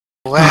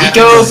He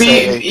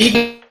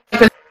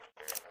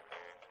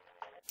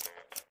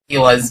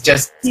was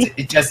just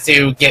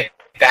to get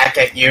back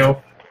at you.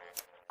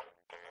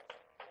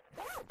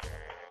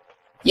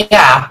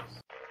 Yeah.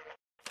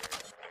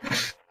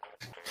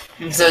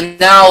 So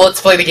now let's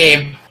play the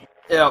game.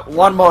 Yeah,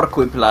 one more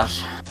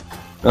Quiplash.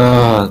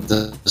 Man,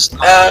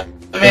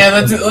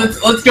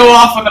 let's go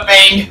off with a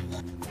bang.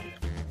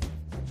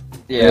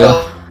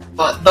 Yeah.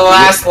 The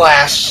last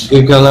slash.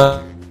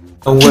 GigaLem,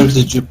 where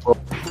did you post?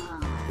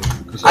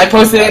 I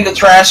posted it in the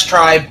trash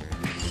tribe.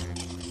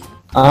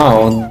 Ah,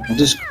 on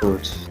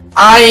Discord.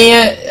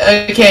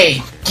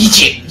 Okay.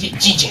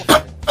 GG.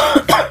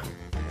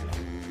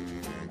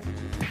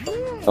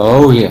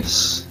 Oh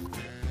yes.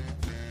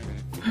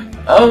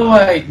 Oh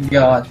my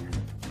god.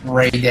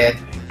 Ray dead.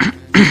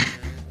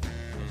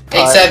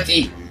 Except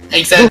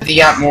he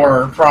got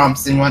more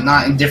prompts and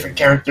whatnot and different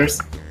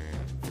characters.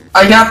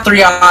 I got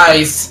 3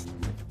 eyes.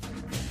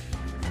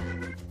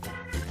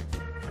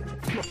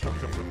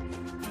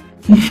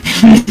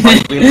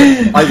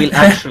 I will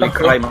actually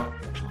cry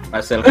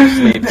myself to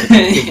sleep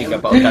thinking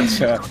about that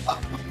show.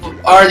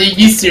 Arty,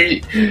 you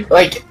serious?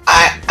 Like,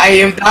 I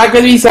am not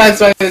gonna be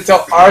satisfied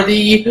until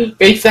Arty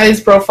makes that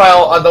his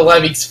profile on the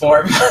Lemmings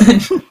Forum.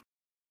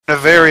 A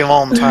very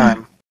long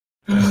time.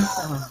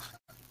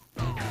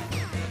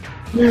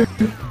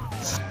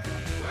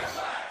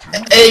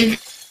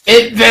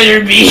 It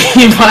better be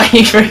my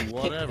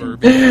Whatever,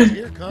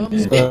 here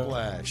comes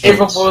Quiplash.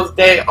 April Fool's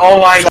Day. Oh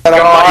my god!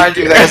 I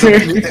do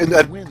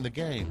that. Win the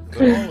game,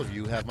 but all of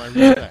you have my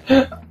respect.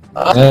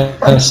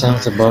 That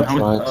sounds about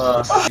right.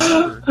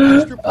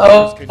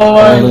 Oh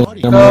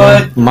my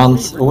god! A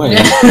month away.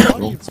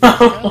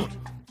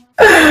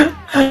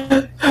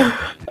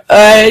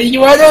 You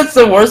wanna know what's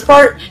the worst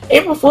part?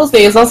 April Fool's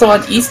Day is also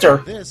on Easter.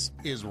 This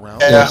is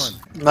round Yes.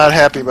 Not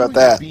happy about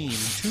that. Beam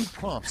 2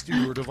 prompts to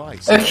your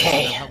device.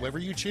 Okay. However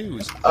you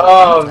choose.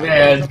 Oh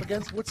man. Up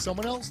against what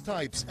someone else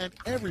types, and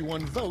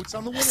everyone votes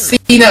on the winner.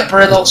 Peanut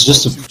brittle. It's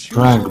just a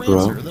prank,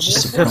 bro.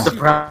 Just a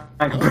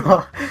prank,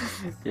 bro.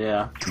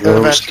 Yeah.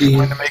 Broski.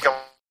 When to make a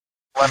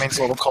Lemmings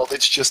little cult,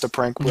 it's just a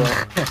prank, bro.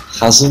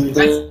 Hasn't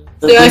there?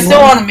 I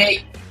still want to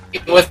make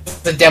it was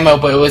the demo,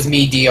 but it was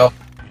me deal.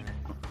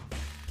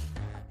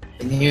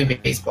 The new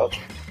baseball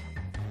game.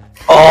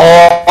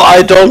 Oh,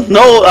 I don't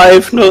know.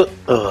 I've no.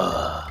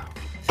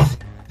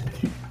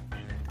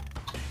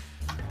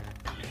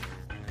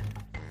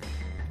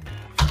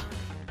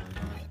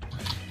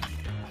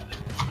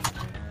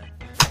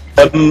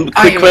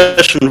 Quick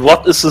question.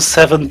 What is the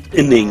 7th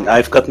inning?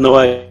 I've got no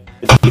idea.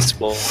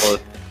 Baseball.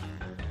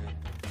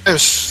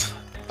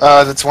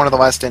 That's one of the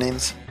last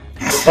innings.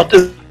 What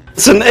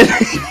is an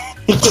inning?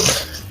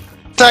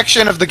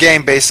 Section of the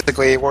game,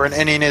 basically, where an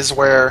inning is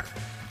where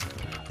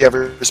the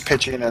other is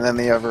pitching and then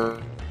the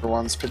other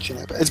one's pitching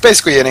it. It's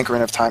basically an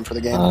increment of time for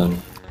the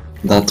game.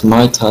 That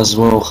might as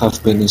well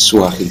have been in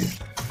Swahili.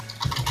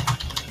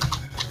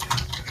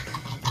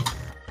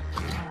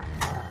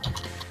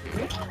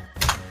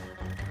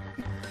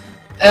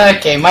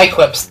 Okay, my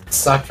clips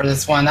suck for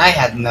this one. I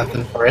had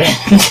nothing for it.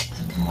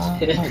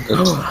 I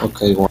got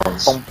okay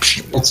once.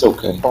 It's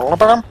okay.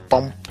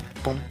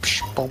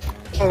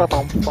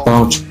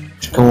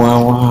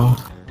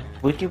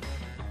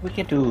 We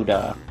can do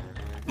that.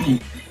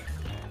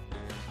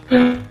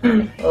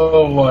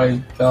 Oh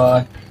my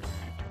god.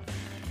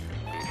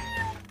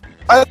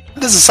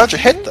 This is such a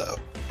hit, though.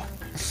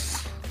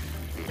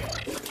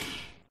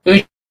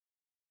 Who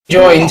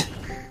joined?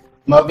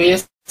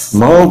 Mobius?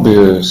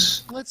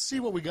 Mobius. Let's see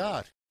what we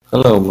got.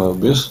 Hello,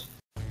 Mobius.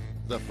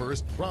 The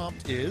first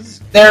prompt is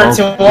there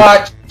to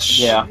watch.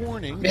 Yeah.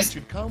 Warning, it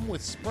should come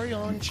with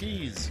spray-on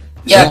cheese.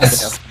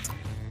 Yes.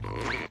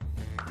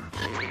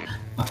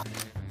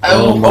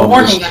 Oh, a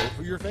warning.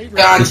 For your favorite.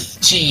 God,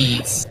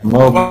 cheese.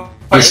 Mobius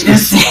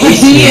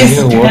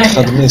He knew what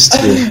had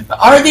missed you.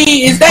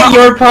 Arty, is that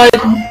your pun?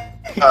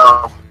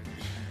 Oh.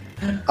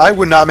 I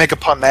would not make a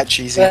pun that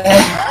cheesy.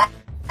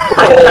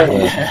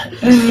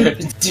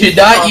 Do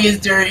not use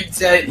during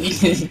set.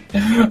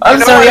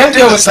 I'm sorry, I'm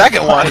going with the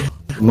second one.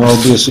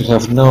 Mobius, you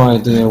have no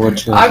idea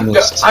what you have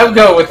missed. I'm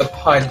going with the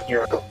pun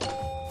here.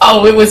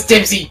 Oh, it was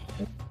Dipsy.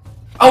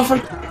 Oh, for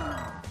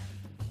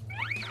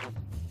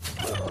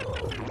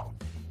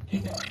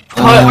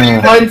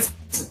puns.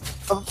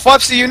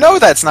 Flopsy, you know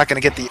that's not going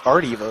to get the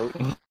Arty vote.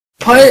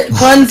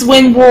 Puns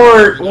win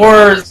wars.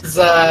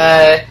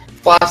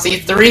 Flopsy.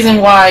 It's the reason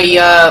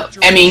why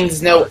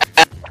Emmings know.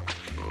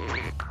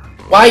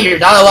 Why you're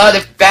not allowed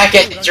to back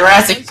at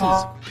Jurassic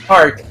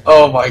Park?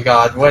 Oh my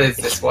god, what is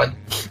this one?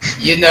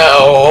 You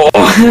know,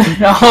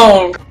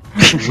 no,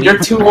 you're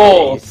too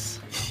old.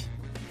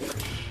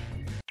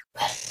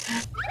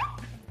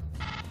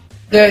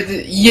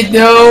 You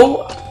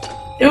know,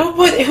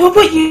 who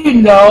but you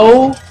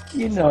know?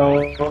 You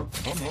know.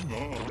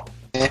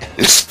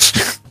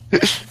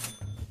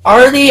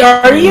 Arty,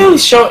 are you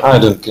showing? I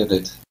don't get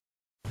it.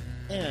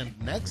 And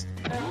next,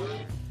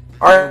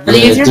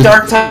 Arty, is your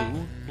dark type?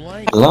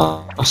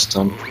 Last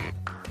time.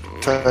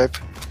 Type.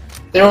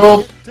 There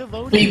will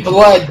be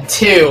blood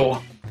too.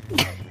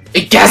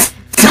 Guess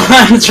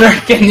Gaston's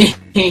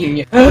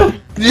Reckoning!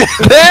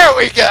 There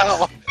we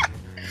go!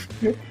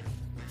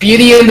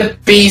 Beauty and the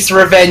Beast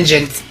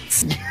Revengeance.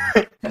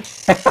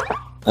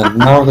 And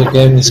now the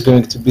game is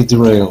going to be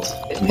derailed.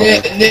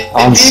 By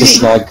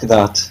answers like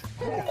that.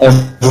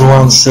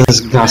 Everyone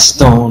says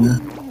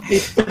Gaston.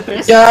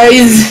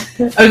 Guys,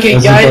 okay,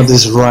 guys.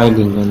 Everybody's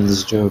riding on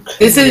this joke.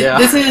 This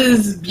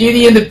is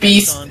Beauty and the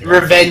Beast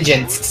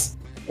Revengeance,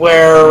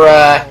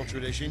 where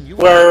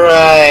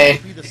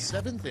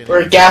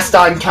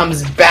Gaston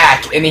comes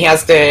back and he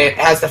has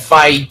to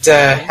fight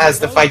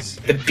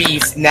the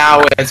Beast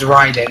now as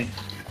Raiden.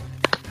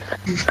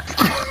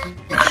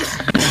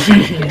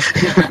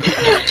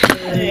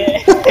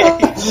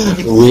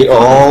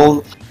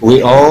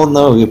 we all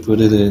know you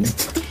put it in.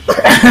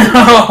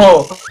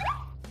 Oh.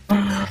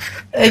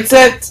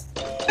 Except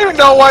I don't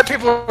know why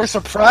people were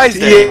surprised.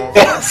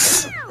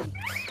 Yes!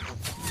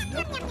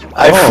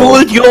 I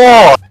fooled you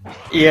all!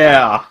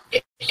 Yeah.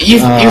 you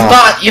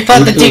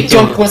thought the dick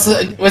joke was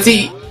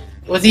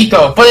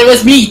Eco, but it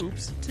was me!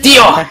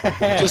 Dio!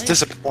 Just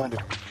disappointed.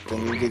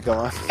 Then you get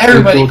going.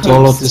 Everybody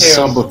IchoTolot poops is too.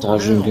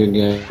 sabotaging the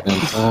game.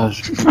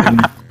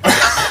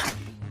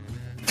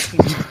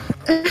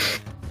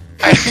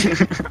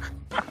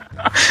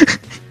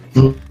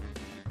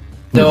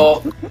 No,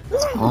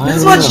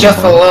 this one's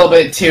just a little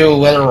bit too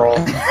literal.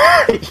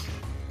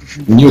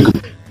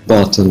 Nuke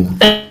button.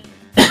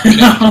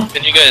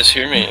 Can you guys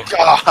hear me?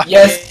 God.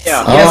 Yes,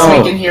 Yeah. yes,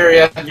 Oh. we can hear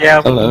you.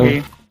 Yeah. Hello.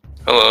 Okay.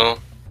 Hello?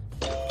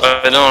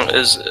 I don't,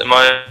 am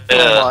I,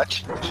 So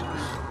much.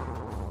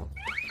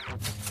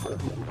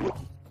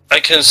 I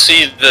can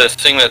see the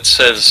thing that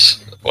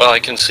says, well, I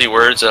can see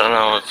words, I don't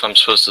know if I'm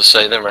supposed to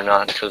say them or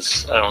not,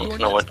 because I don't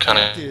know what kind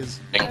of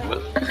thing,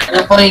 but...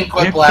 We're playing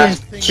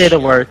Quiplash. You can say the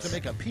words. To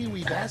make a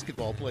Pee-wee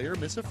basketball player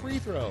miss a free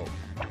throw.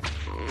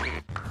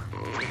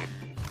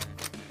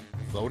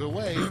 Vote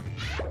away.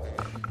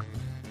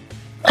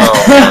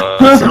 Oh,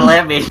 It's a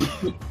Lemmy.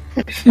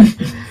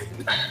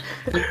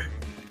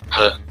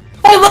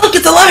 Oh look,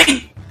 it's a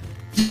Lemming!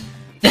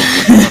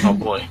 oh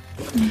boy.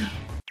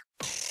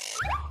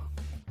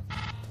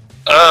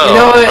 Oh, You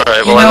know what,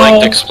 alright, you well I know-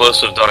 liked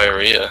explosive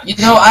diarrhea. You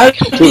know,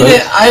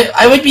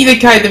 I would be the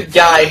kind of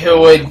guy who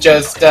would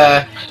just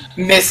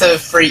miss a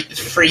free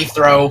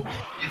throw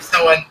if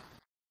someone.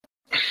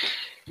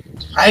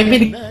 I'd be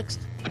the Next.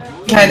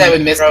 kind that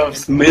would miss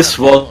throws. Miss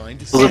what?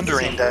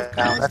 Thundering down.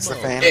 That's the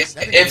fan.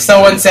 If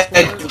someone said,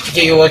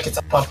 "Hey, look, it's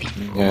a puppy."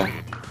 Yeah,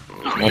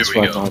 that's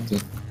we right, go. Arty.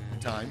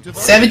 Time to vote.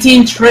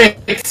 17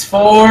 tricks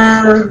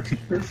for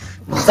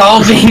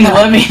solving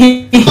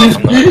Lemmings.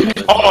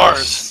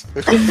 Bars.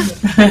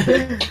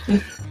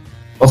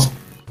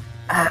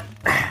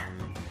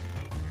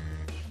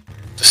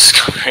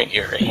 Discovering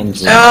your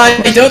age. And,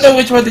 I don't know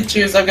which one to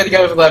choose. I'm gonna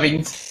go with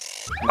Lemmings.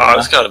 Oh,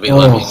 it's gotta be oh,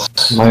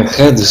 Lemmings. my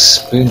head is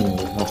spinning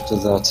after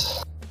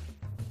that.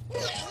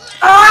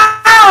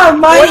 Ah,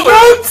 my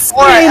head's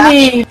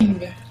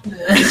spinning.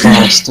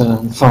 Faster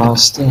and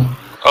faster.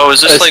 Oh,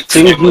 is this I like...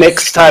 think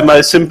next time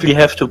I simply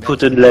have to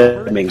put in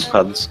Lemming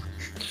puns.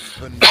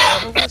 The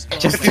Nevada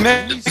restaurant Just a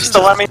minute. serves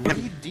Still let me-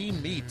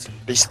 3D meat.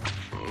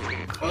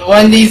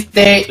 One of these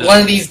days,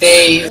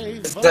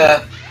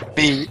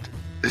 Beat.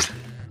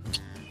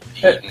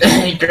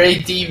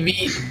 Great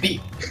TV.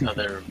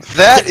 Other...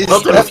 That is.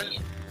 That,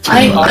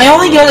 I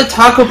only go to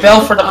Taco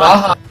Bell for the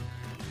Baja.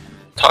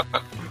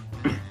 Taco.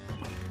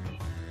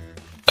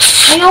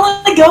 I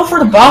only go for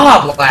the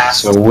Baja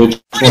Blast. So which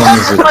one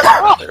is it?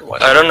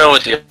 I don't know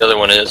what the other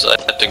one is. I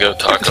have to go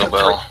Taco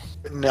Bell.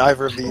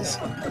 neither of these.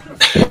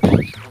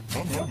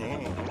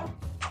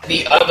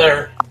 The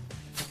other.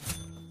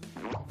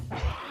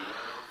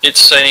 It's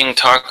saying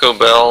Taco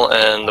Bell,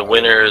 and the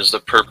winner is the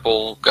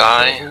purple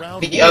guy.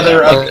 The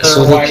other of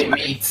so the that's- white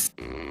meats.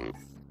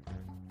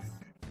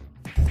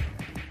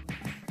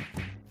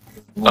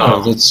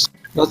 Oh,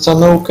 that's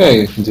an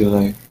okay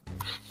delay.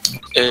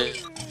 A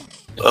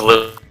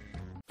little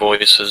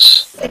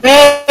voices.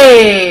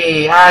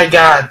 Hey, I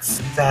got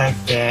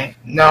second.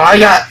 No,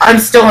 I'm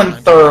still in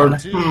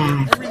third.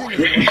 Hmm.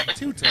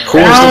 Who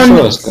was the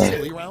first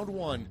guy? Round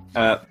one.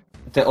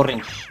 The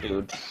orange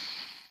dude.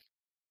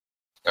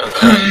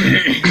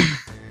 Okay.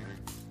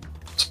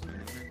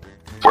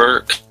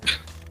 Work.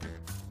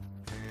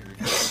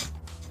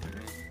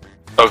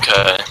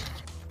 Okay.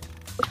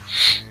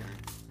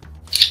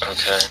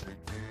 Okay.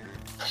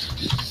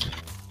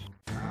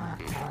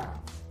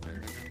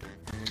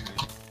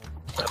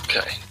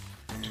 Okay.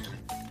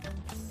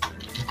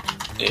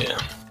 Yeah.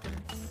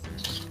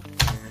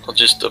 I'll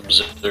just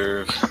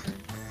observe.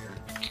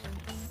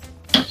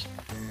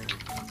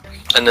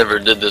 I never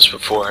did this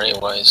before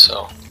anyway,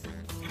 so...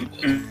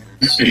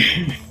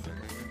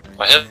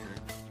 I have...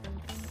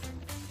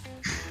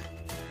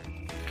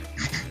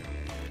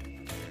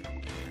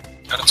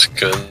 That's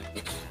good.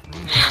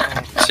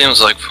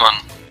 Seems like fun.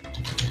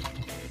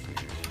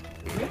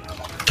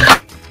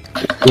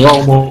 We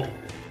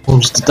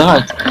almost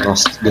died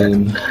last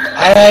game.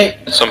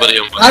 Somebody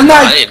almost I'm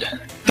not- died.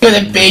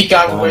 Gonna bake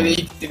on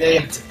Woody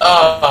today.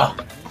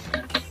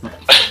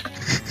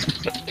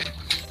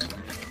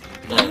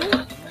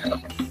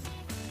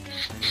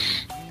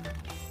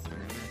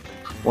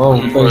 Well,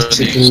 What are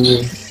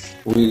basically,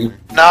 we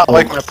Not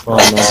like broke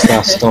my from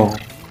Gaston.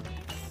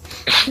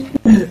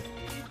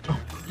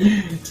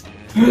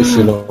 If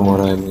you know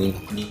what I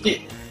mean.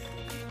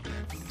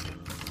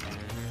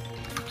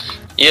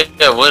 Yeah,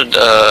 what,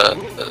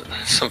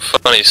 some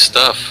funny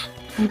stuff.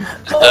 Is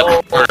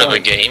that part of a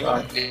game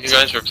you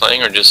guys were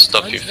playing, or just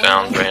stuff you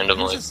found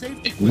randomly?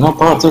 Not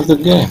part of the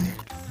game.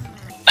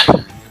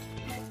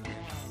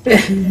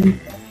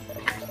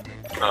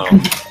 Oh.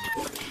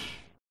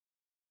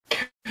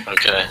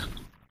 Okay.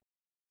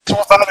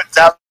 without a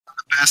doubt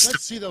the best.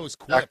 Let's see those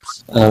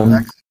quips.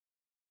 Um,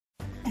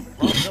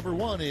 Prompt number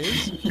 1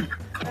 is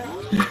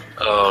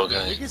Oh, the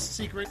okay. biggest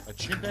secret a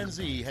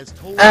chimpanzee has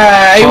told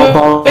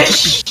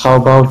how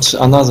about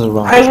another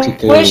round I of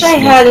TKs? wish I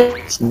had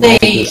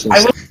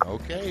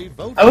Okay,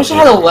 vote. I wish I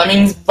had a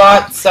Lemmings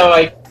bot so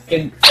I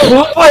could.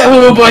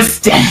 Who was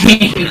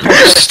staying?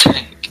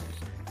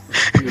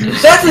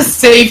 That's a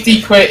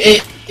safety quit,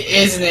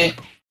 isn't it?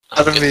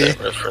 I don't get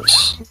that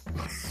reference.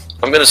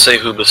 I'm gonna say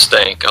Hooba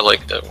Stank. I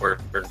like that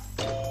word.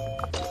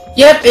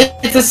 Yep,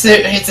 it's a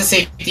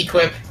safety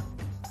quip.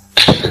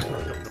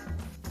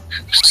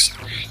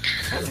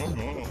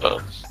 Oh.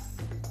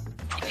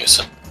 I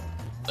guess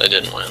I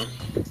didn't win.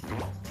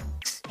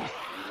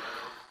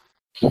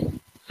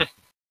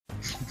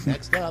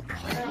 Next up,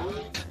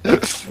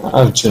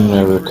 I'm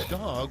generic. your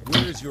dog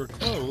wears your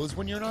clothes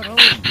when you're not home.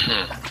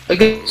 A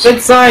good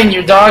sign.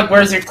 Your dog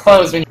wears your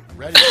clothes when.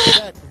 Ready,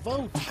 set,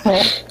 vote.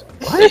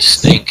 They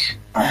stink.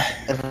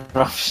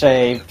 Rough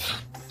shape.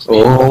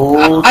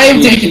 Oh, I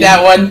am taking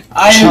that one.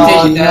 I am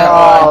taking that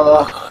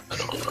one. I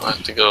don't know. I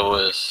have to go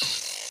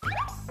with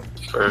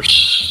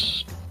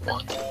first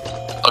one.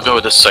 I'll go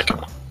with the second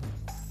one.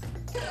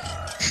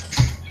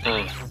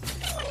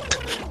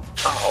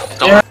 Oh,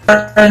 don't.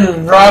 You're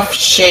in rough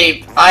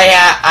shape. I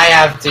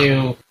have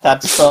to.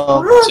 That's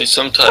so. See,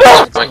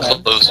 sometimes my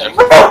clothes are.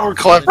 We're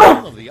clever.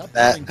 Name of the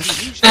upcoming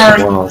TV show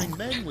starring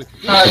men with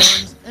big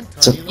arms and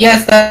tiny legs.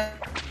 Yes,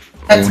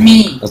 that's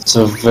me. that's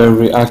a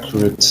very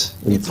accurate.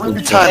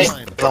 Every time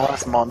the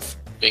last month.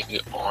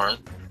 Big arms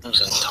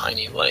and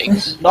tiny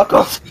legs.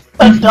 Knuckles!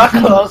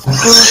 Knuckles!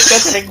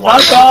 Who's getting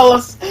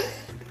Knuckles?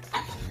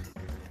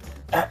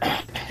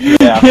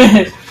 Yeah.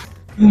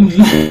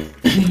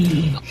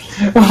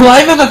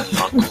 Live in the.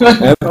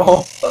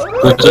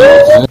 Good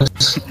job,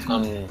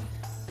 guys.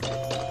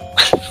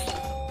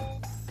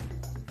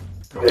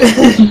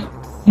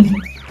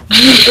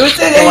 Who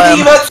said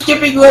anything about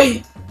skipping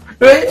leg?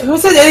 Who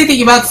said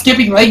anything about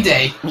skipping leg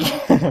day?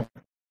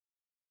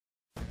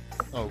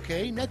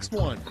 Okay, next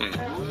one.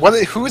 What?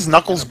 Who is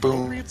Knuckles Boom?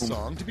 Appropriate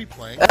song to be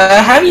playing.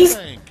 How do you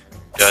Thank.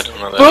 Yeah, I don't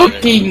know that either.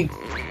 fucking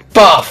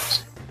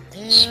buff?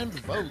 And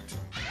vote.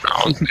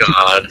 Oh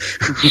god.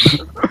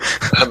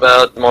 How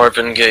about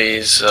Marvin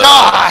Gaye's,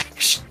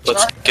 Gosh!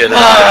 Let's Get It?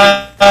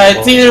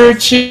 It's either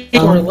cheap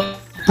or leg.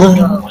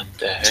 What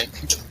the heck?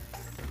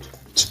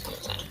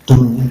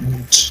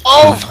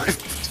 Oh my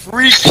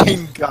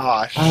freaking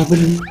gosh! I've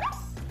been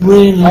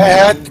really. I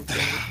had.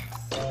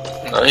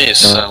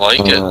 Nice, I like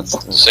it.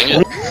 Sing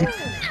it.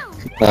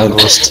 That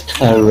was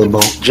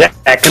terrible.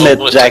 Jacking it,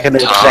 jacking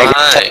it,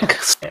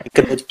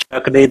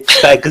 jacking it,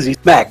 jacking it,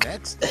 smack.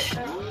 Next,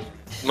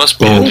 Must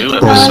be a new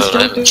episode.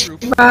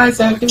 I haven't.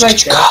 Something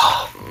like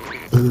that.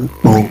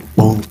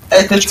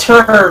 It's a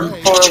term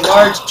for a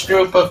large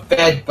group of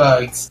bed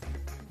bugs.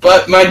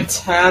 But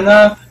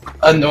Montana,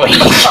 annoying.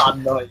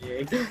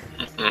 Annoying.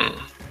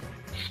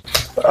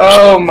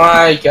 Oh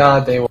my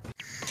god, they were.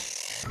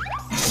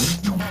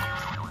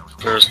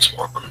 First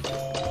one.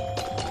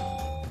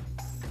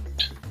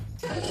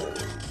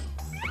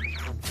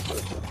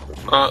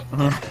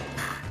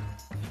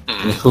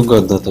 Who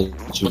got that?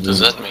 What does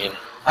that mean?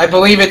 I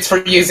believe it's for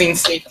using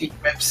safety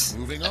quips.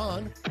 moving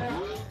on.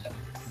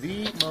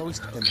 The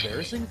most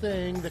embarrassing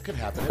thing that could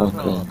happen at Okay.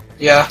 prom.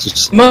 Yeah.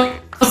 Just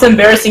Most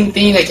embarrassing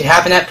thing that could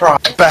happen at prom.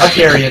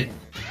 Period.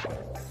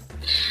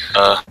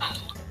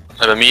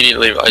 I'm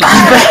immediately.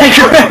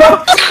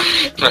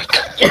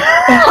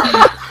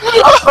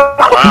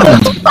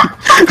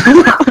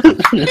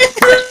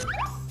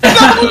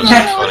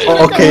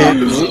 Okay,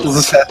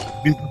 this has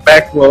to be the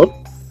backward.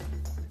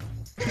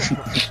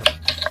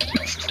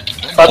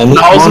 But And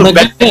now one the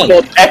again.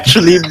 backward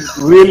actually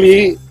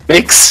really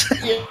makes.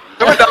 I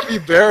would not be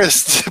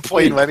embarrassed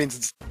playing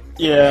Lemmings.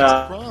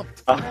 Yeah.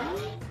 Prompt.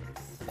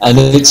 and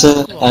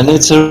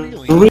it's a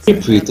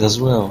repeat as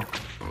well.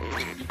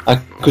 I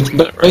could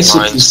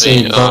basically reminds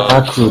say me of-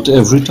 backward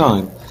every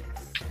time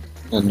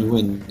and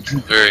win.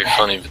 Very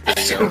funny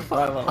video.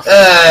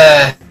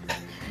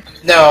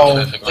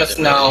 No, just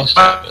no.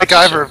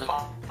 MacGyver,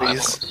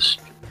 please.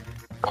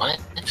 What?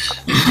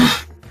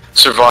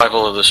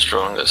 Survival of the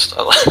strongest.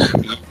 I like.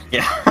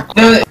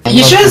 No,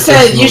 you should have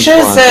said. You should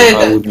have I said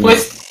would know.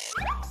 twist.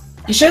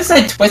 You should have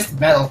said twisted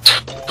metal.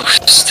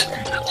 Twist.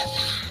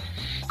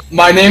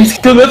 My name's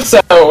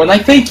Calypso, and I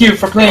thank you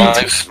for playing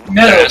Twisted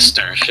Metal.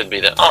 Master should be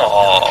the.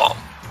 Oh.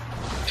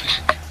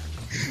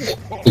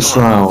 He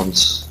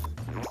frowns.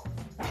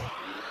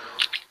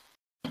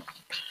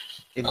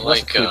 It I was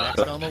like, good, Last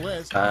but, on the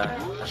list.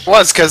 It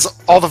was,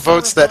 because all the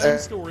votes that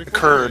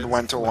occurred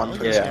went to one Well,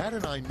 person. Yeah. Dad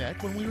and I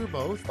met when we were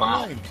both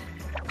Wow. 9.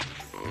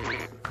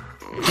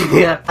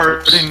 yeah. I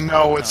already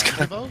know what's Time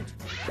to gonna vote.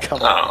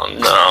 come up. Oh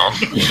no.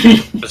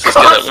 This is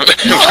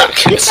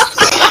gonna...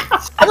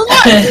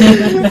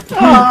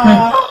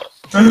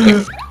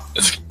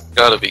 It's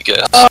gotta be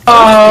guessed.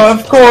 Oh,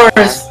 of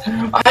course!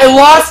 I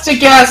lost to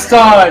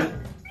Gaston!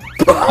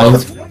 I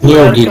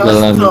knew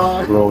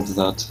GigaLem wrote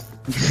that.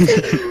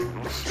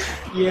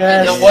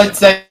 Yes. The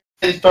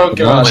one-sided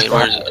Pokemon. Wait,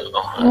 where's it?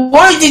 Oh,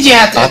 Why did you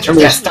have to enter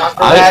Gaston for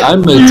that?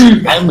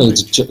 I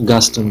made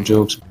Gaston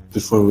jokes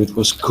before it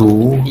was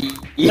cool. So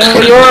you're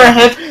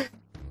a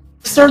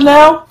hipster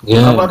now?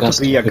 Yeah, I want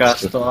to be a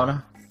hipster.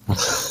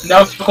 Gaston.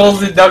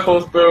 Knuckles and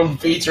Knuckles Boom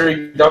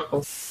featuring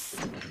Knuckles.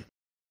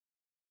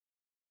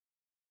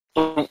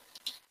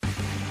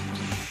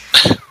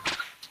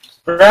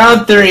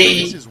 Round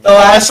 3. This is The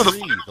last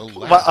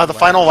Also, the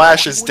final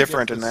lash is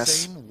different in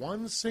this.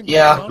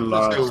 Yeah. Golden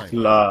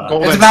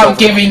It's about silver.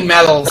 giving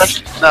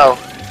medals. No,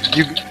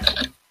 you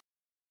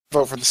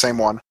vote for the same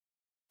one.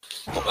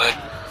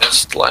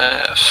 Last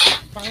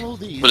laugh.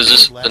 What is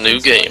this? A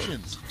new game?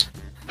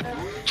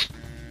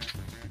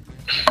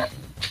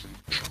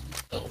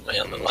 Oh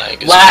man, the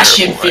lag is Lash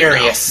and terrible right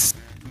Furious. now.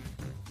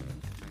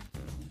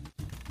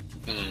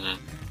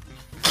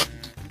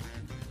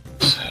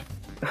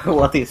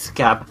 What is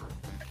scab?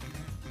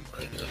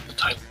 The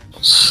title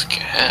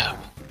Scab.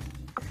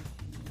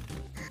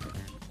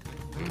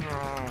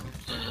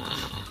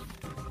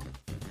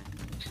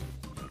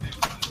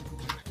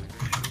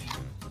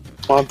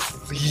 Come on,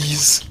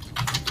 please.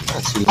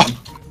 That's easy.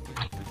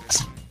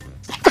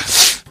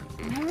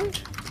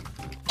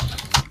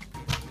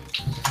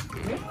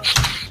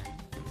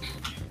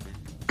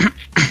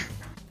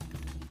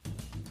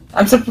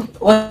 I'm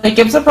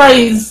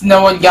surprised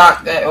no one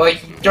got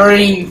like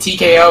during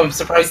TKO. I'm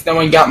surprised no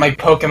one got my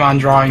Pokemon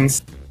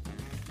drawings.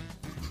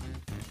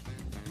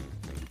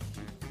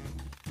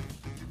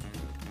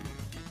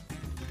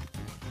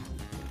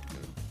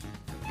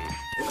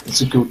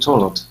 It's a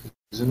IchoTolot,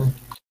 isn't it?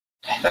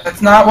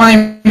 That's not what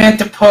I meant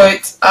to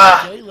put.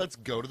 Okay, let's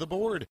go to the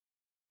board.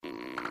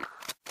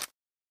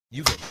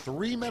 You get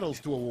 3 medals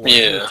to award.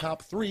 Yeah. For the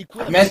top 3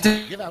 quips. Meant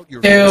to Give out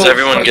your do- Is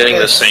everyone Fuck getting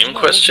the this. same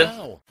question?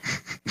 Now.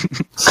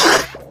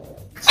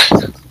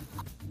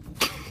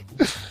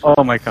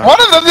 Oh my god. One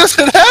of them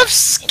doesn't have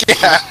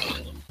scab.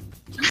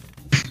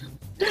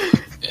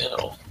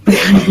 Ew.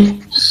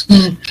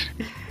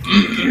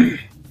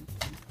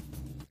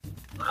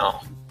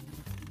 Wow.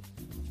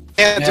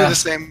 Can't do Yeah. the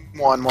same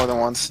one more than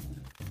once.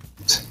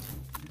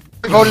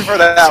 We voted for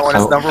that one.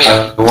 It's number one.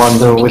 I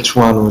wonder which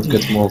one would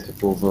get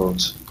multiple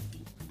votes.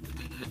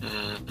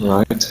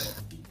 Right?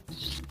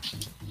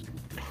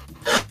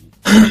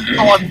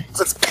 One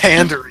that's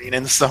pandering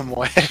in some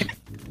way.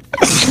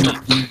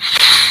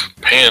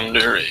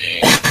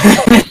 Pandering.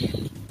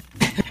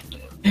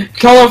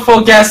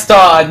 Colorful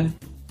Gaston.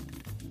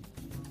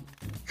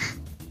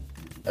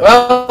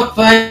 Well,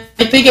 I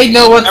think I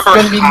know what's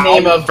going to be the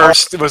name of.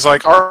 First, it was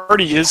like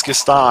Arty is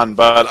Gaston,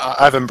 but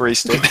I've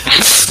embraced it.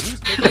 Who's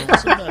taking home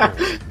some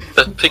medals?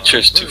 That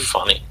picture's too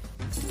funny.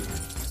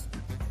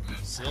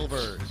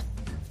 Silver.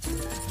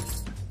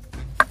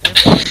 And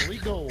finally,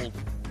 gold.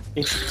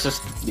 It's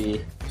just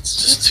the... It's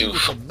just too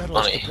With the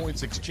medals funny. to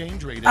points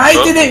exchange rate. I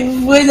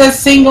didn't win a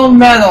single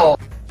medal.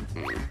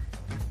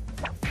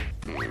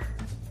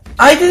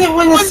 I didn't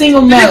win a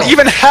single You medal. didn't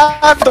even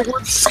have the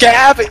word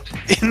scab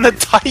in the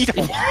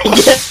title.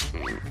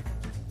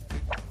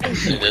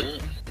 You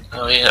didn't?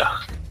 Oh yeah.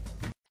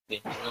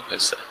 What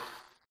is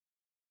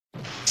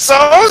that?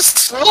 So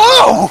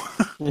slow!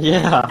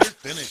 Yeah. You're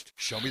finished.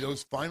 Show me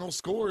those final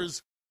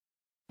scores.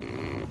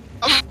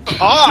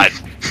 Odd!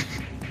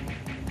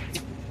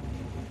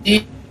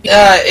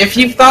 If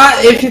you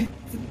thought,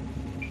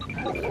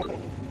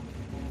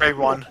 Ray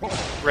won.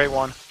 Ray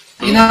won.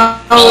 you know,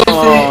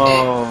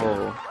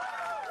 Oh.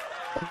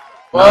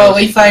 well, at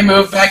least I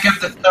moved back up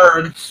to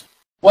 3rd.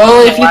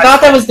 Well, if you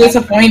thought that was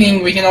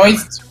disappointing, we can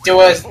always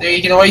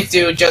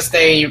do just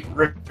a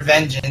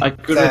revenge. I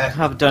couldn't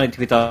have done it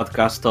without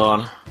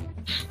Gaston.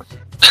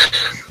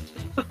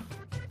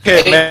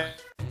 Okay, may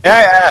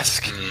I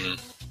ask?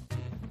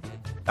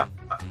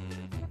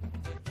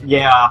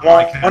 Yeah.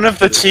 One of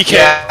the TKO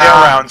Yeah.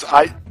 rounds,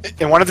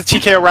 in one of the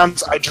TKO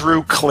rounds, I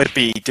drew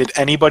Clippy. Did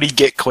anybody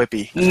get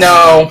Clippy?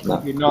 No.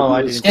 You know,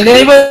 I didn't.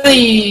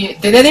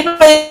 Did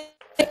anybody?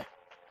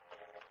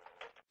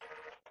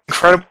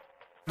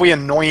 Incredibly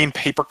annoying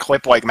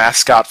paperclip like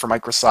mascot for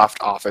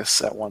Microsoft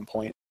Office at one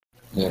point.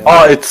 Yeah.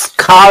 Oh, it's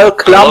Karl I love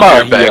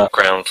Klammer your here.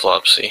 background,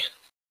 Flopsy.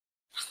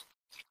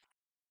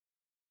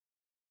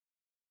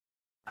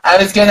 I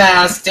was gonna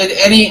ask, did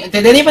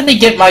anybody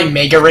get my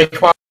Mega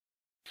Rayquaza?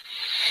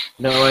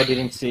 No, I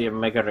didn't see a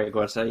Mega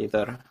Rayquaza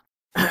either.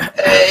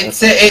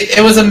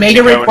 It was a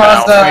Mega Go now.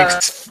 Rayquaza.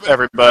 Thanks,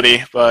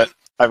 everybody, but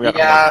I've got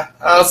Yeah,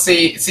 I'll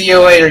see you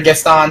later,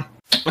 Gaston.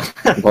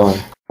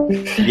 Bye.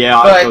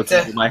 Yeah,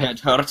 But, my head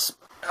hurts.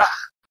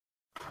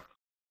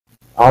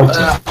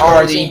 Arty.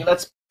 Arty.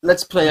 Let's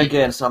Let's play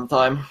again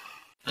sometime.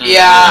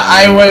 Yeah,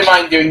 I wouldn't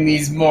mind doing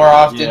these more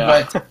often,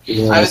 Yeah. but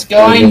Yeah, I was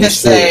going to sure.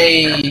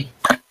 say,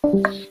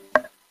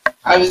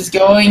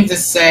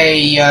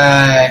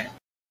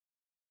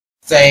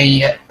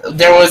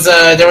 there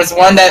was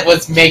one that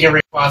was Mega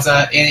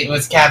Rayquaza and it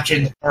was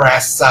captured.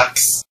 Harass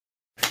sucks.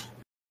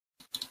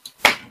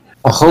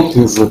 I hope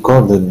you've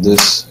recorded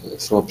this,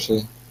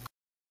 Flopsy.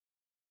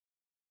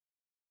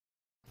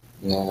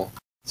 Yeah,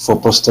 for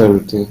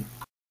posterity.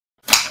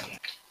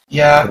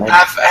 Yeah, Right.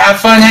 have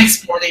fun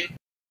exporting.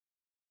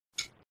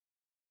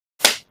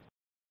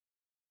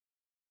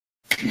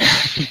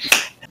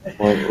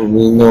 Well,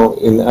 we know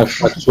in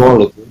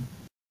actuality.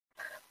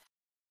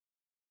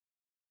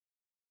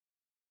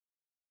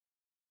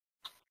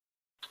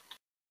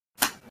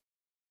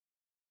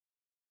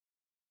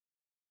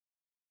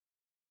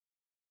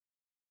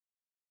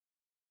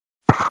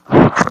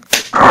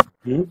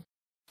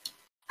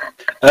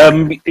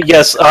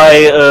 Yes,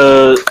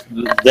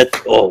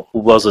 who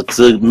was it?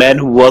 The man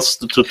who was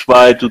to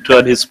try to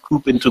turn his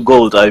poop into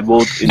gold. I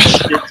wrote in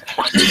shit,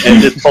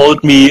 and it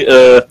told me,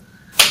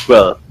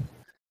 well,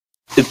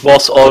 it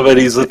was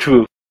already the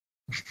truth.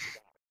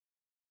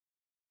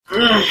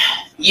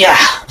 Yeah.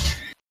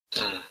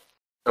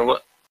 And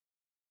what?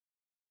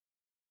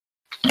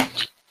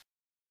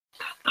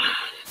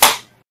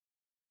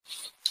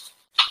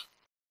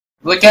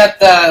 Look at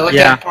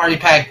Party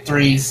Pack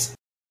 3s.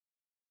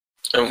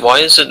 And why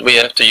is it we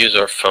have to use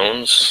our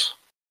phones?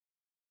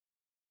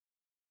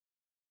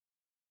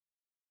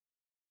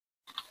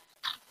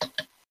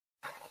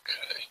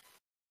 Okay.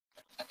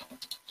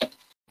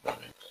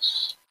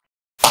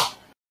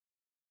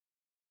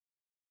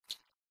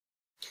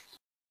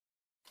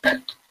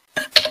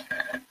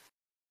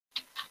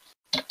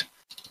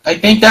 I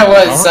think that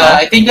was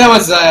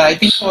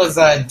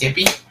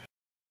Dippy.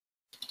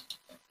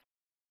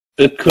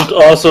 It could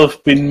also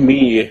have been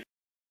me.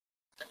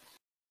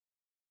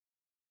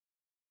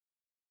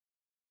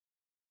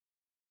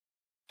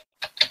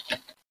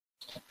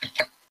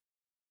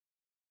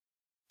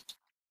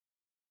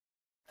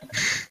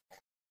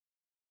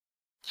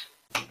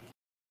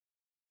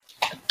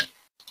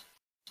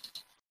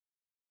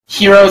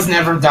 Heroes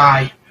never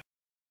die.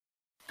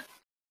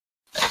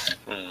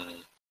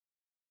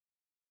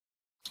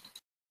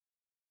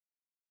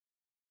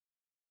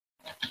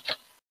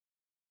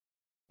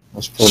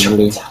 That's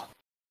probably.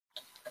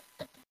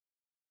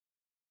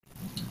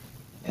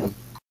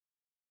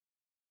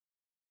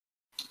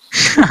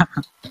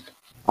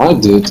 I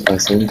did, I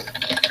think.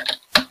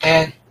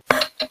 And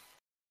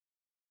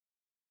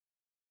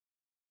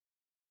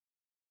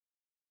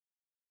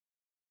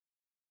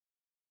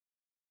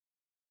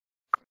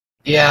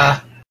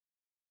yeah.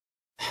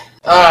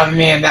 Oh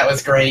man, that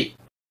was great.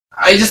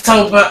 I just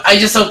hope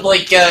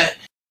like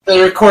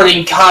the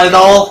recording caught it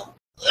all.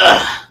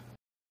 Ugh.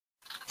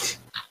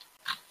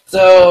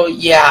 So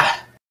yeah,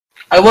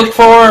 I look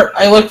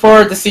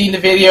forward to seeing the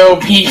video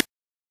be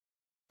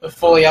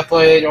fully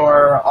uploaded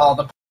or all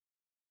the.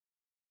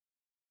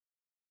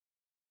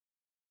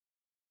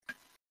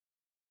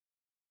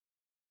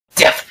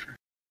 Def.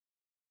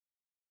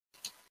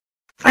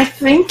 I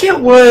think it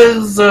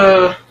was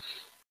either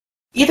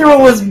it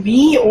was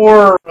me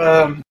or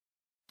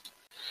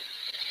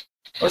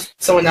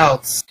someone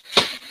else.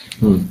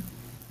 Me?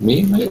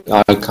 Maybe?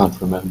 I can't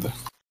remember.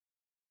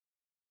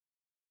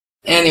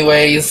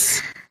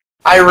 Anyways,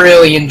 I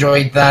really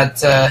enjoyed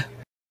that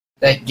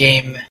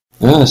game.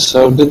 Yeah,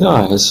 so did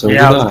I. So did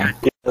I.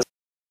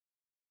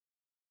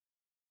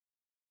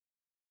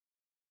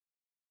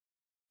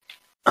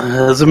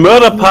 The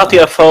murder party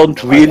I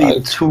found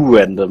really too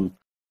random.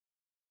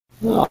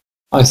 No,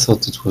 I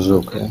thought it was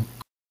okay.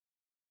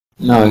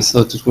 No, I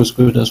thought it was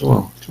good as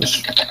well. It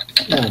was,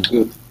 yeah,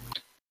 good.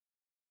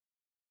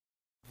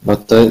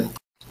 But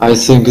I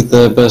think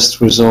the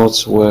best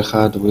results were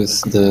had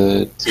with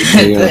the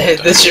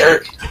the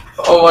shirt.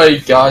 Oh my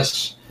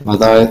gosh.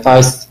 But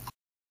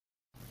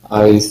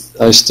I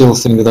still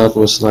think that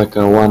was like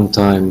a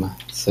one-time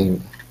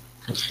thing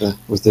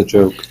with the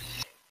joke.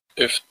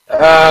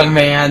 Oh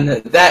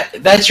man,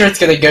 that shirt's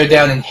gonna go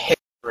down in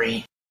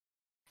history.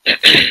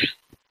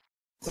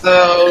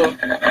 So.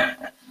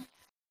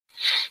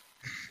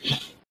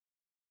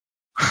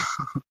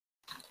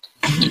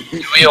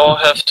 Do we all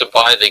have to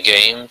buy the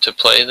game to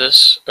play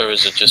this, or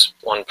is it just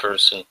one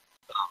person?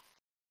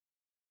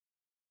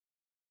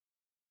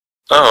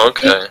 Oh,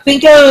 okay.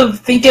 Think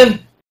of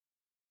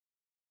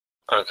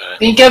Okay.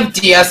 Think of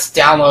DS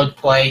download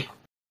play.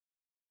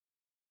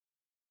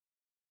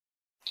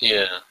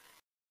 Yeah.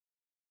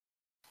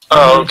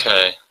 Oh,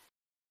 okay.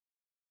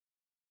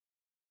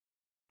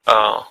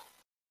 Oh.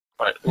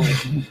 Right.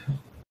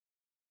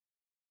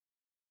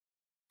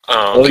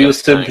 Oh, Or okay, you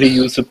simply thanks.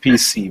 use a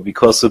PC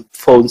because the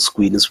phone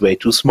screen is way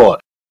too small.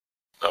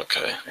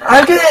 Okay.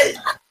 I'm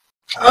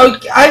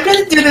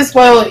gonna do this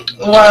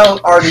while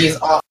Arty is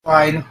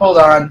offline. Hold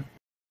on.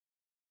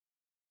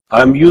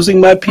 I'm using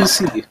my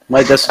PC,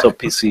 my desktop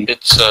PC.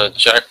 It's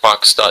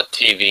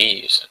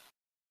Jackbox.tv.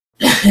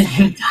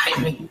 I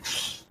mean,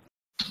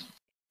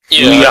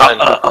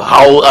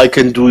 How I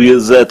can do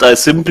that? I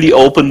simply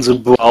open the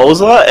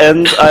browser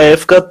and I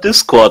have got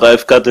Discord.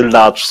 I've got a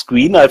large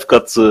screen. I've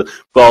got the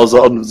browser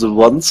on the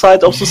one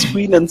side of the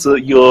screen and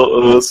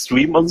your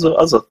stream on the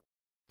other.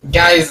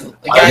 Guys,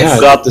 I've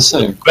got the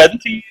same.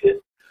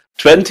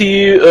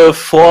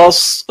 24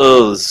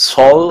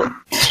 Sol.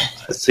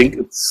 I think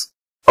it's.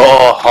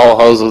 Oh,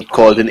 how's it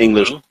called in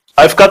English?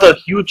 I've got a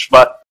huge.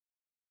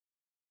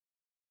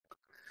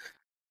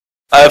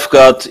 I've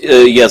got,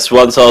 yes,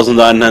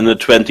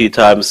 1920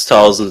 times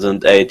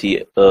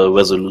 1080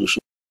 resolution.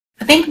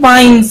 I think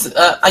mine's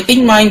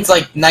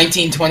like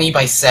 1920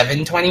 by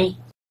 720.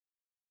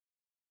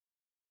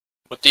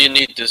 What do you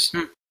need this?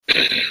 Do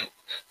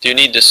you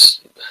need this?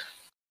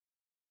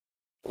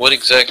 What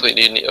exactly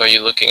do you need, are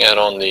you looking at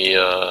on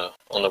the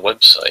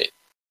website?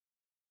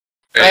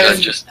 Or is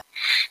that just...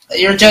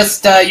 You're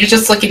just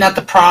looking at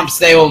the prompts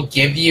they will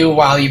give you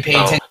while you pay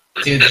attention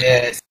to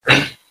this.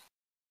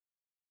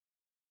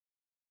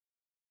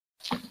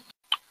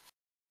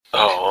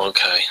 Oh,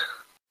 okay.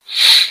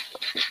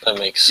 That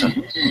makes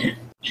sense.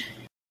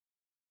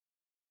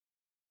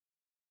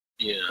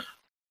 Yeah.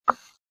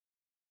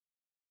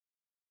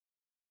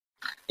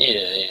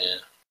 Yeah.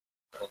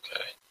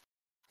 Okay.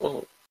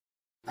 Ooh.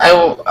 I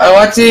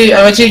want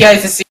you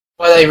guys to see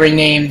what I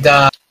renamed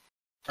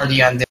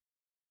Arty on this.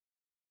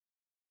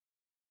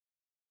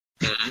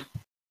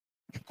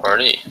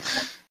 Arty.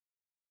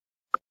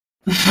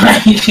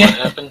 What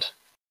happened?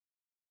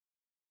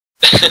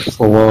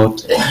 For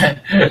what?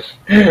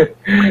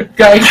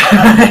 Guy.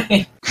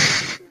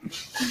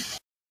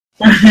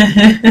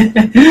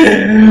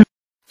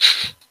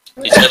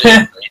 He said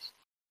it.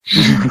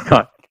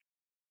 God.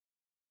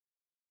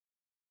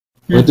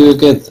 Where do you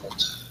get that?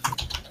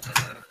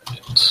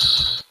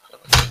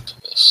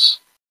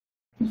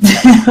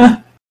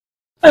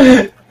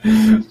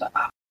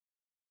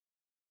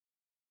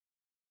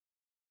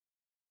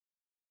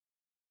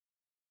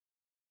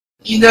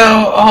 You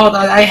know, hold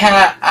on. I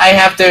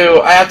have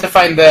to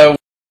find the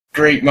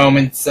great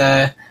moments.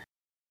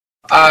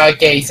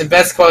 Okay, some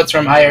best quotes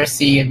from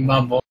IRC and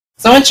Mumble.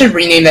 Someone should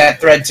rename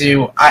that thread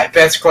to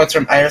best quotes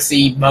from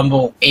IRC,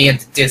 Mumble,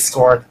 and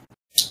Discord.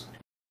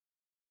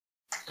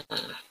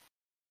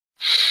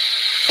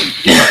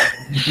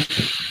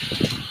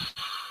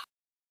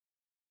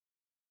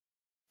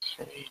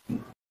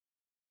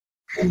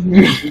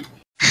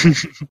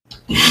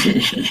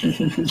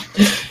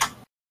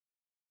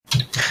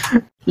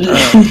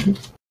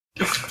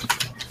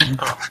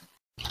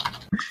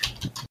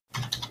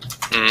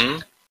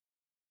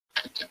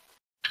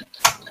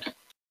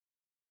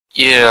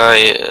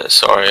 Yeah,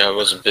 sorry, I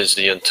was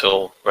busy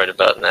until right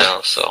about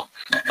now, so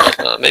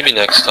maybe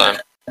next time.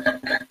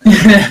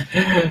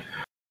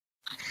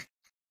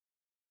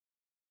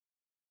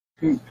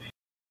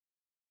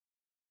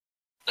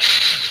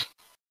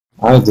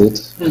 I did.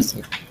 I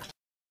think.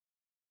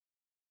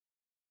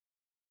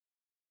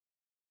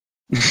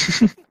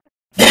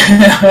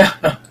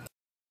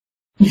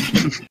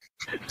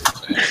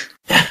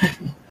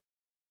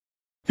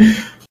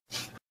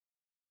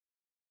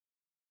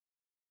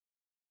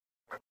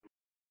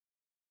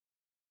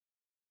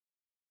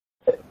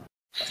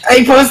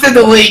 I posted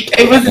the link.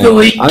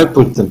 I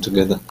put them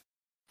together.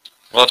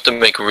 We'll have to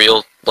make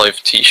real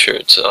life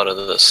T-shirts out of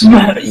this.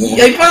 I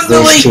posted the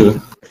Those link.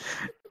 two.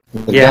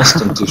 The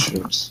Gaston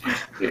t-shirts.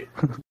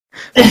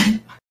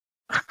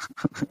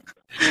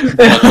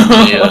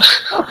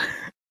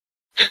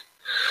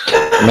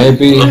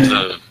 Maybe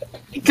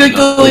Click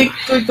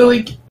the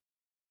link.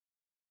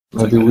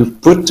 maybe we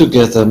put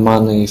together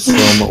money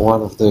from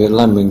one of the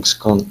Lemmings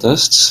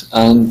contests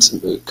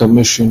and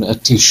commission a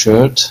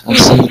t-shirt and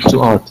send it to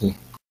Arty.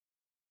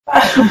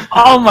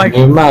 Oh my Can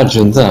you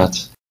imagine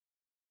that?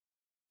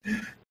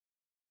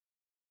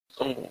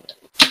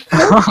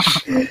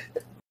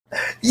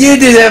 You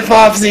do that,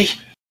 Flopsy.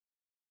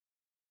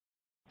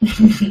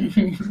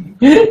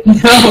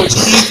 No,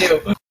 you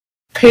do.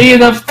 Pay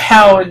enough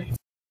pound.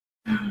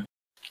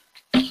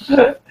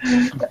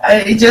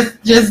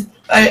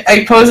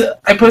 I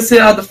posted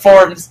it on the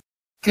forums.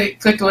 Click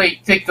the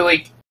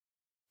link.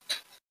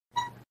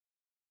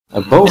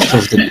 Both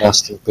of the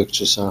Gaston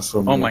pictures are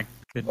from Oh you. my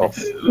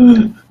goodness.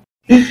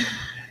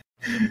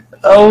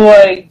 Oh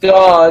my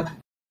god.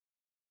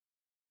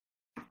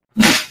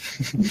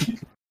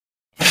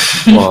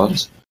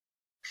 What?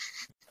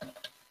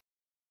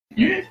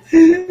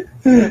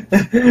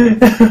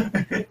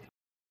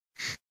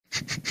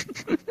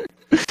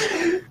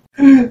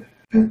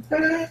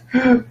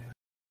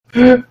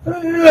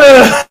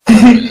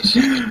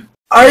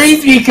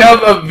 Arty's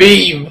become a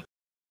meme.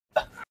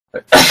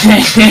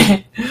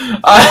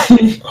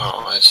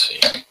 Oh, I see.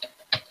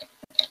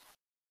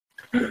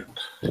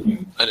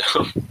 I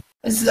don't.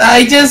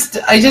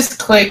 I just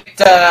clicked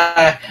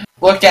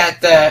look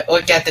at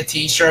the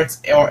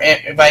t-shirts or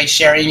by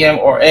sharing them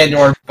or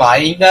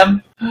buying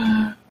them,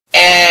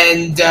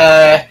 and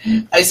I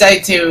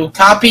decided to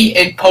copy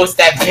and post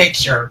that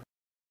picture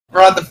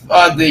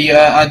on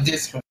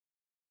Discord.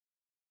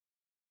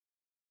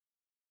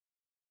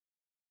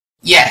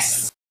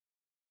 Yes.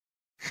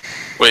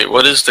 Wait,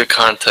 what is the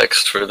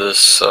context for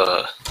this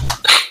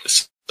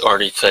this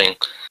Arty thing?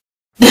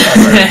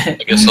 I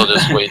guess I'll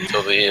just wait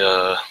till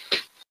the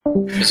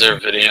is there a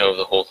video of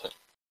the whole thing?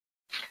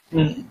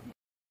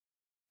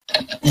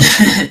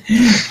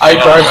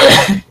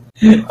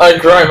 I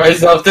cry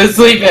myself to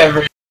sleep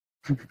every.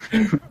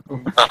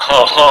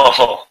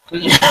 Oh,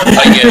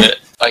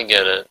 I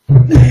get it.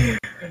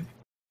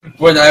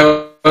 When I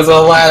was a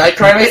lad, I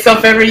cried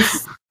myself every.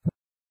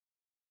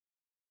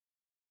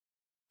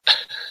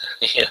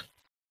 Yeah.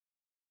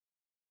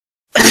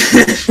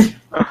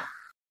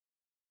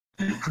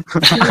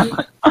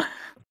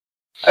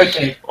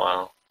 Okay.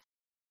 Wow.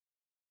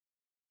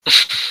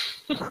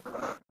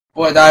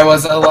 When I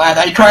was a lad,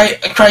 I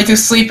cried to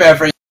sleep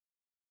every.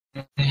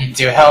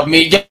 To help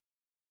me get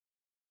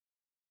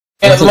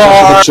I thought you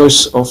had more. a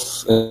choice of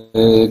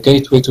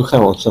Gateway to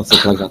Hell or something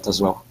like that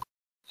as well.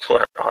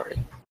 Where are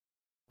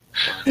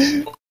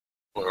you?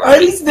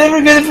 Arty's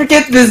never gonna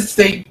forget this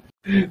thing.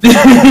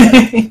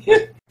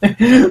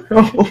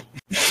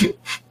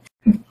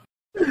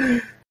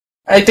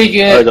 I think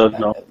I don't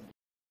know.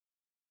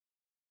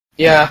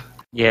 Yeah.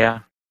 Yeah.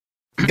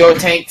 Go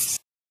Tanks.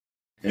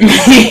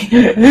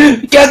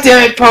 God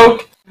damn it,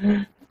 Poke!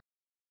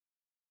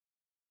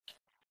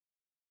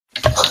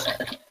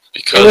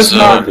 Because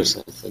not- I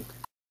think.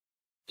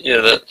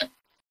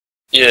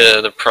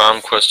 the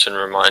prom question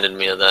reminded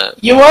me of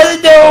that. You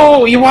wanna know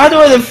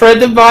what a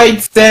friend of mine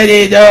said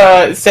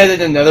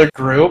in another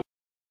group?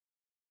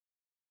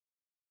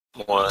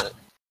 What?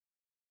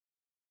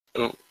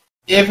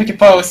 If we can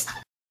post.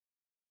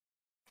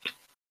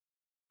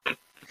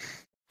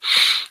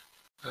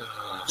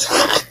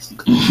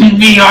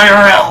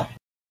 BIRL.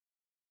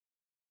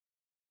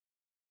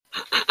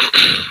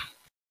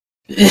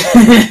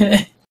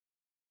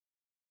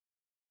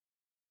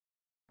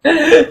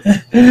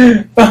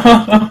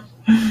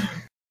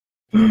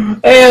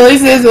 Hey, at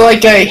least there's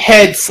like a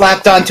head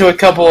slapped onto a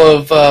couple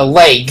of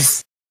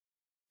legs.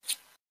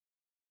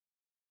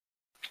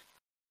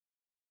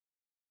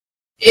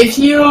 If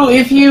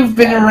you've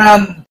been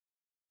around,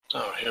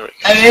 Oh, here we go.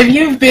 I mean,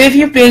 if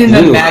you've been in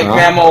the You, mag huh?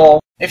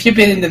 mammal, if you've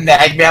been in the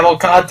mag mammal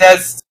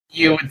contest,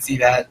 you would see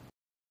that.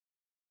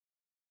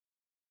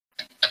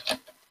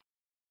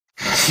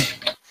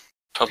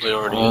 Probably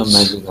already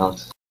is. Maybe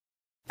not.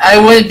 I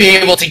wouldn't be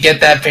able to get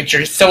that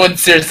picture. Someone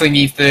seriously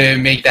needs to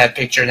make that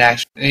picture an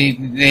actual.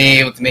 They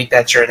able to make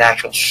that shirt an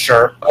actual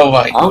shirt. Oh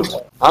my!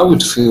 I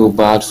would feel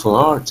bad for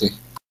Arty.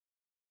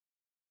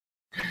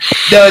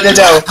 No.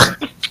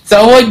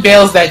 Someone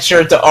mails that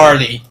shirt to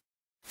Arty,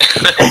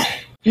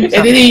 and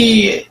then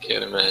he.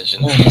 Can't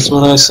imagine. Yeah, that's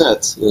what I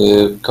said.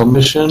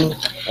 Commission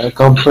a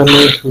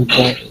company who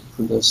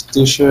does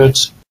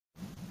t-shirts,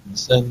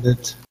 send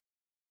it.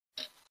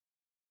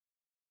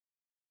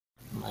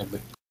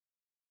 Maybe.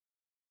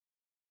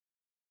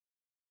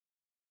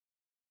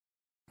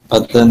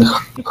 But then,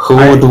 who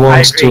would I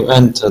want agree. to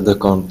enter the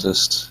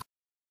contest?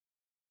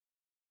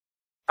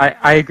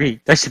 I agree.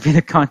 That should be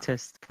the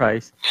contest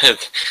prize.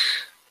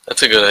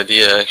 That's a good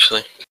idea,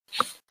 actually.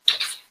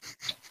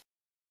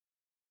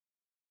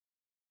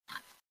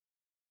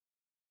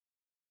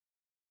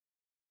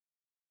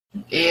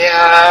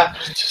 Yeah,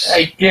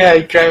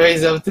 I cry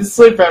myself to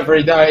sleep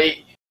every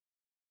night.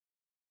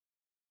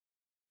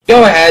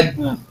 Go ahead.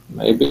 Yeah,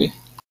 maybe.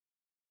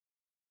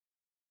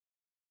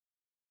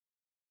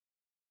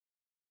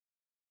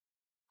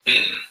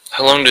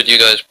 How long did you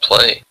guys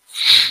play?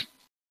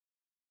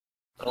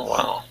 Oh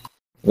wow.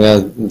 Yeah,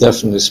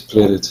 definitely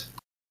split it.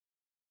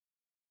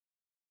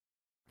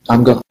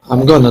 I'm gonna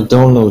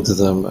download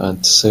them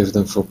and save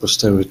them for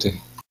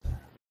posterity.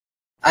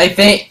 I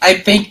think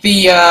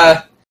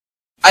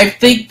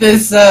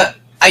this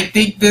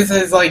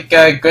is like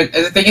good.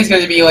 I think it's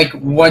going to be like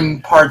one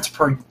part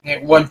per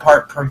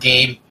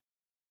game.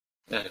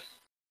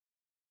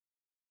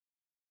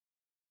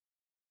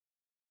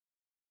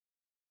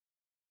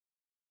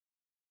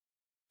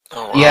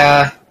 Oh wow.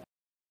 Yeah.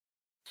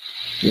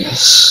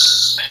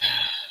 Yes.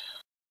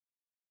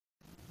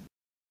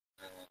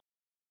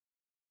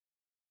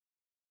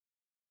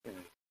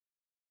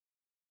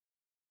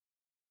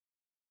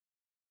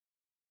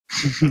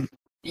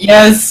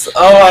 Yes.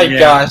 Oh my Yeah.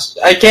 gosh!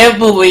 I can't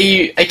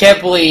believe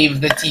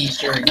the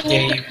T-shirt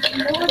game.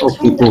 For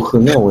people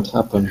who know what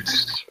happened.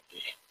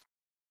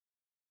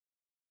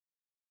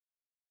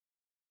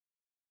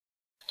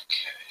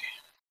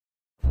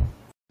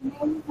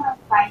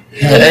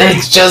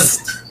 It's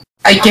just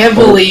I can't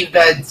believe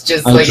that. It's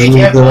just I like I drew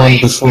can't the one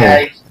believe. before.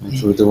 Yeah, I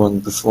drew the one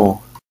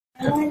before.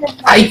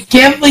 I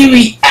can't believe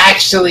we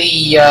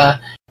actually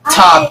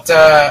topped.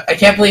 I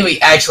can't believe we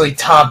actually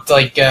topped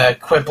like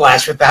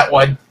Quiplash with that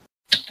one.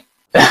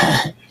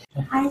 I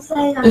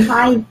said at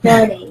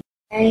 5:30.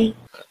 Okay.